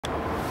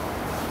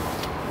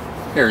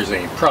Here's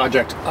a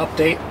project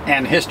update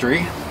and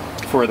history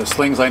for the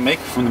slings I make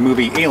from the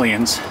movie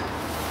Aliens.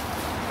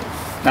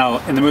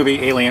 Now, in the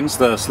movie Aliens,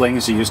 the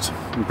slings used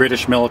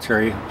British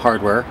military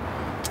hardware.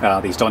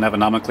 These don't have a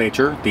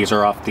nomenclature. These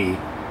are off the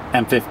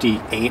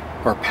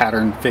M58 or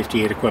Pattern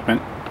 58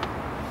 equipment.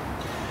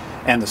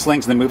 And the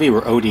slings in the movie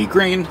were OD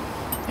green,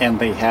 and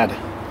they had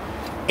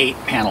 8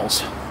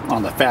 panels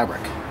on the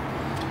fabric.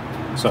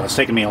 So it's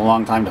taken me a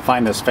long time to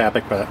find this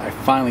fabric, but I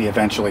finally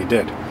eventually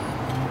did.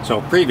 So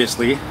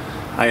previously,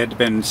 I had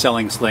been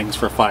selling slings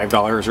for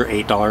 $5 or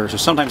 $8 or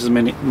sometimes as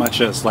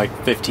much as like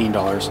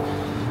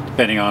 $15,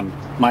 depending on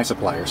my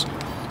suppliers.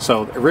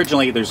 So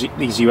originally there's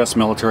these US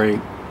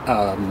military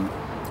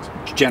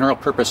general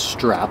purpose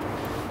strap.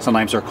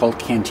 Sometimes they're called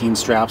canteen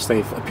straps.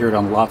 They've appeared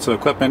on lots of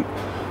equipment,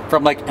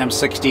 from like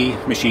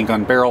M60 machine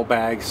gun barrel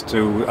bags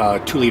to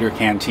 2-liter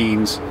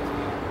canteens,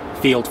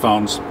 field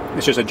phones.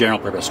 It's just a general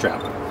purpose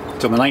strap.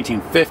 So in the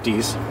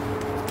 1950s,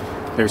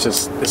 there's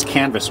this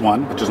canvas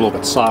one, which is a little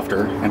bit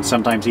softer, and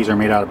sometimes these are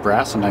made out of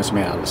brass, sometimes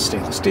made out of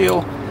stainless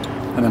steel.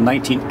 And the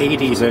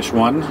 1980s-ish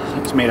one,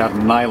 it's made out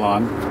of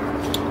nylon.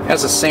 It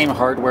has the same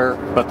hardware,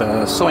 but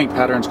the sewing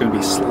pattern is going to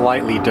be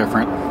slightly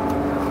different.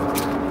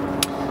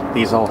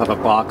 These all have a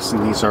box,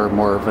 and these are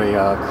more of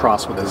a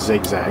cross with a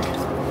zigzag.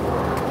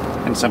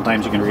 And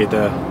sometimes you can read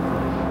the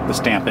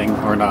stamping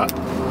or not.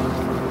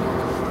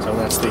 So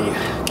that's the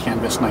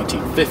canvas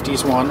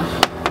 1950s one.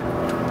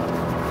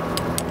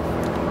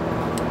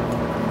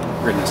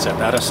 We're going to set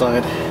that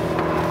aside.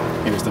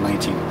 Here's the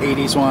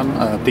 1980s one.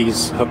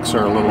 These hooks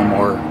are a little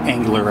more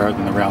angular rather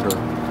than the rounder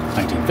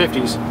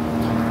 1950s.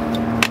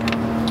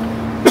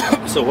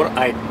 So what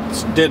I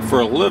did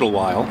for a little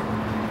while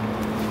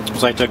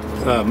was I took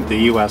the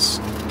US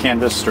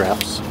canvas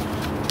straps,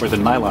 or the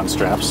nylon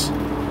straps,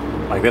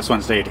 like this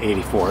one's dated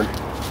 84,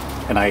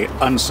 and I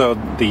unsewed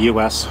the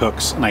US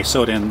hooks and I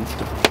sewed in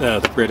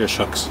the British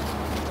hooks.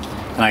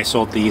 And I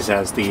sold these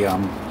as the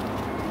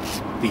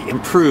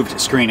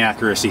improved screen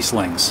accuracy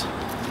slings.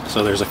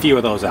 So there's a few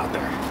of those out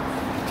there.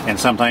 And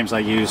sometimes I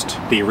used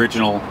the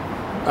original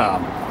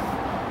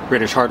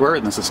British hardware,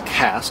 and this is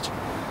cast.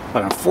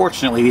 But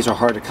unfortunately, these are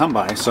hard to come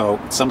by,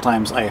 so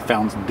sometimes I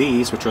found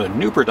these, which are the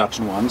new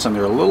production ones, and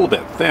they're a little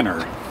bit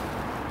thinner.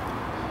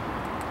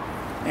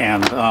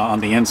 And on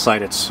the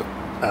inside, it's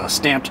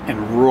stamped and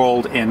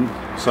rolled in,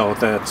 so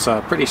that's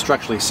pretty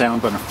structurally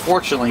sound. But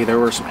unfortunately, there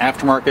were some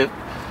aftermarket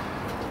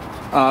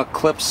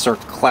clips or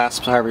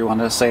clasps, however you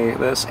want to say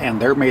this,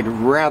 and they're made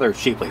rather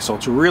cheaply. So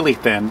it's really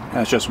thin,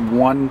 and it's just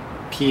one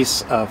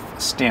piece of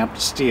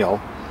stamped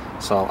steel.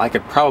 So I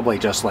could probably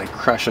just like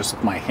crush this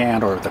with my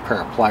hand or with a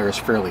pair of pliers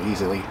fairly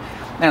easily.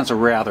 And it's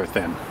rather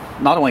thin.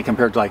 Not only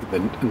compared to like the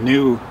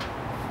new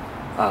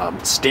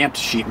stamped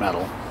sheet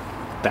metal,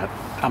 that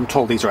I'm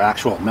told these are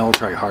actual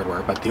military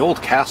hardware, but the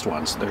old cast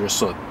ones, they're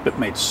just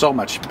made so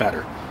much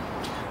better.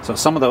 So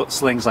some of the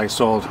slings I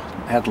sold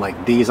had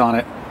like these on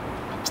it.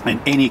 In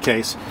any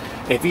case,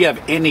 if you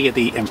have any of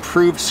the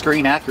improved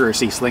screen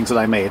accuracy slings that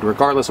I made,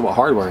 regardless of what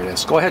hardware it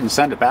is, go ahead and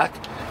send it back,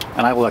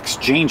 and I will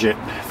exchange it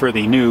for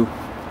the new,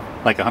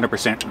 like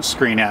 100%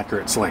 screen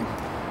accurate sling.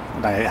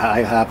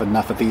 I have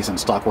enough of these in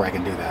stock where I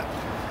can do that.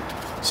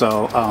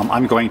 So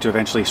I'm going to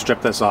eventually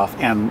strip this off,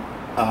 and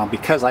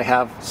because I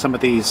have some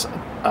of these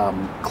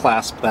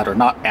clasps that are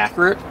not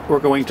accurate, we're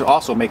going to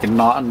also make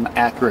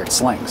non-accurate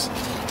slings.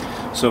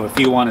 So if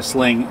you want a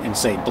sling in,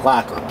 say,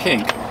 black or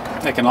pink,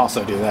 I can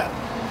also do that.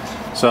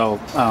 So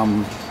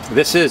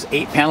this is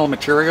 8-panel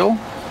material,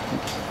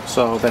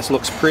 so this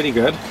looks pretty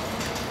good.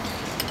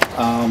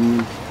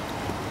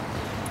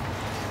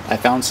 I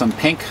found some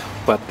pink,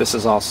 but this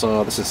is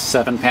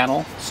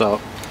 7-panel,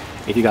 so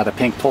if you got a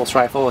pink pulse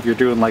rifle, if you're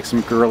doing like some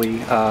girly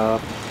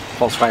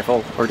pulse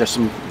rifle, or just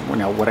some, you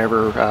know,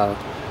 whatever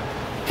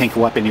pink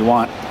weapon you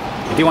want,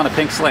 if you want a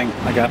pink sling,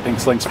 I got pink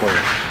slings for you.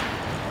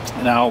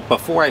 Now,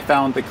 before I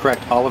found the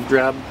correct olive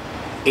drab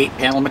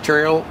 8-panel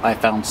material, I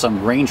found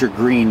some Ranger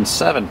Green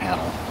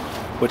 7-panel,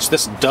 which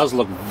this does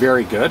look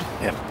very good.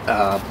 It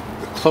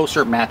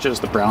closer matches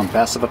the brown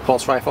vest of a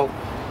pulse rifle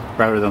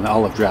rather than the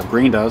olive drab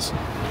green does.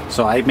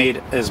 So I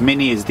made as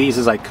many of these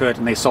as I could,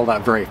 and they sold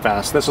out very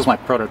fast. This was my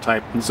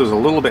prototype. This was a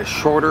little bit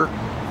shorter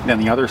than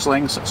the other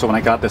slings, so when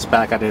I got this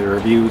back, I did a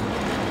review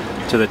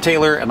to the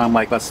tailor, and I'm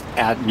like, let's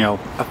add, you know,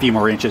 a few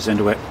more inches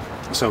into it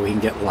so we can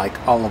get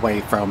like all the way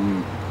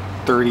from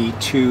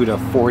 32 to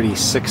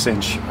 46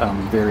 inch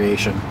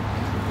variation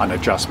on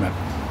adjustment.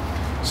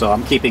 So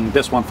I'm keeping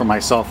this one for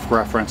myself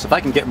reference. If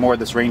I can get more of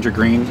this Ranger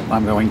Green,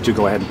 I'm going to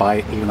go ahead and buy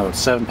it, even though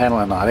it's 7-panel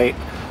and not 8,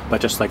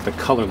 but just like the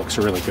color looks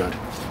really good.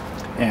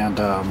 And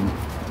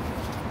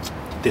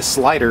the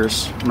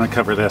sliders, I'm going to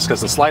cover this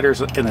because the sliders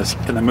in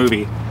the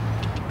movie,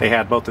 they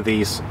had both of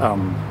these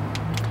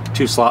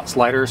 2-slot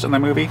sliders in the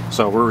movie,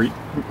 so we're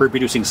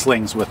reproducing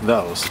slings with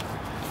those,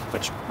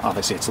 which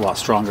obviously it's a lot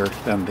stronger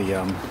than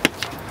the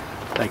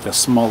like the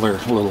smaller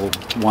little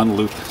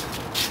 1-loop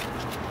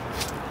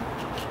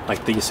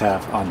like these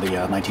have on the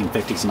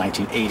 1950s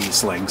and 1980s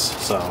slings.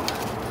 So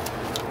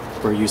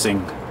we're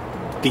using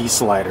these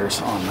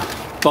sliders on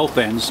both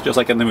ends, just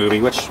like in the movie,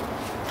 which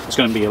it's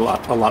going to be a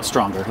lot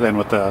stronger than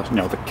with the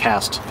the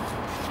cast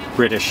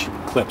British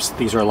clips.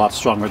 These are a lot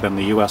stronger than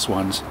the US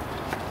ones,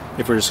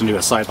 if we're just going to do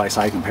a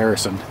side-by-side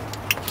comparison.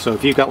 So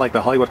if you've got like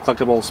the Hollywood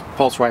Collectibles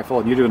pulse rifle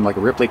and you're doing like a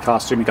Ripley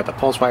costume, you got the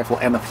pulse rifle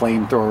and the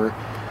flamethrower,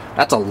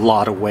 that's a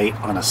lot of weight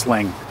on a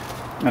sling.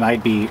 And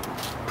I'd be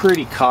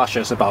pretty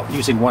cautious about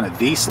using one of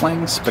these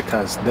slings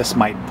because this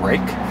might break.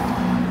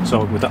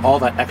 So with all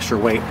that extra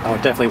weight, I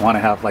would definitely want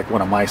to have like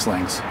one of my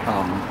slings.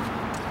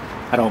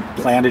 I don't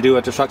plan to do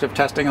a destructive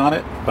testing on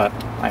it, but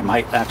I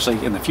might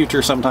actually in the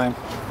future sometime.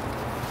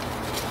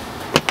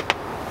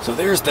 So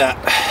there's that.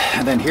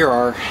 And then here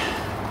are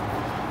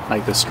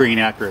like the screen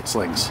accurate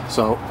slings.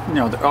 So,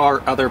 there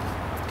are other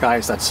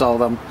guys that sell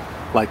them,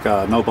 like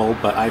Noble,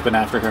 but I've been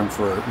after him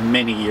for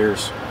many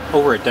years,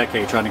 over a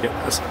decade, trying to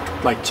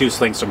get like 2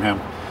 slings from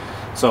him.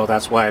 So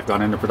that's why I've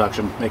gone into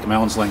production, making my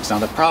own slings. Now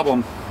the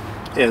problem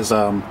is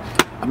I'm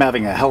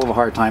having a hell of a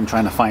hard time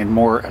trying to find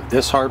more of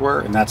this hardware,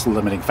 and that's the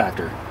limiting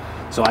factor.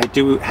 So I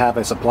do have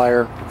a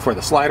supplier for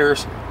the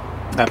sliders.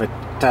 I have a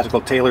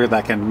tactical tailor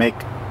that can make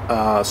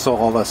sew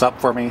all this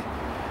up for me.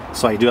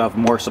 So I do have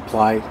more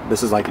supply.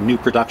 This is like a new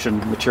production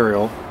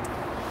material.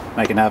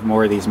 I can have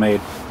more of these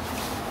made.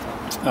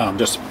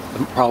 Just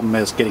the problem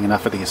is getting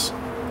enough of these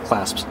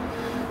clasps.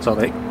 So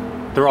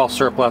they're all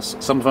surplus.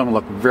 Some of them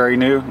look very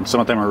new and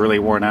some of them are really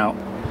worn out.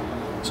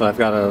 So I've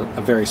got a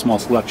very small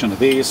selection of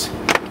these.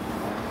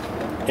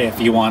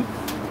 If you want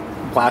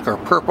black or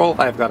purple,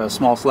 I've got a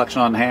small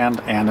selection on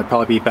hand, and it'd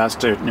probably be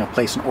best to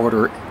place an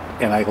order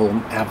and I will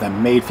have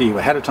them made for you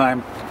ahead of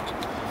time.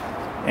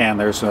 And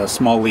there's a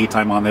small lead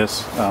time on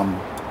this,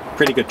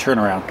 pretty good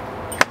turnaround.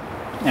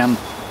 And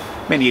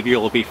many of you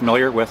will be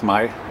familiar with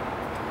my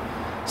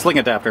sling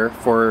adapter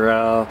for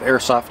the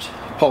airsoft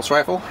pulse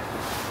rifle,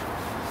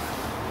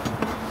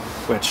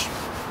 which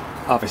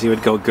obviously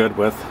would go good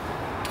with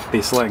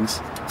these slings.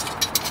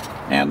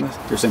 And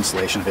there's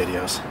installation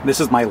videos.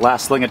 This is my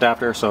last sling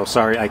adapter, so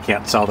sorry I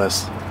can't sell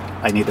this.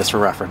 I need this for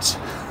reference.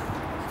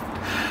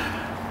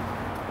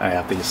 I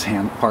have these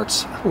hand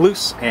parts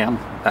loose, and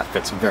that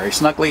fits very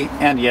snugly.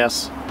 And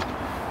yes,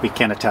 we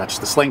can attach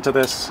the sling to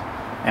this,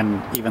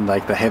 and even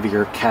like the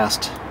heavier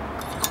cast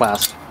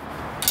clasp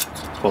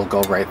will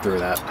go right through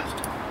that.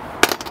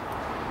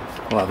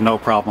 We'll have no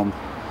problem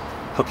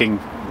hooking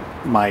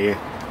my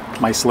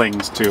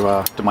slings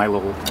to my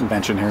little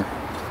invention here.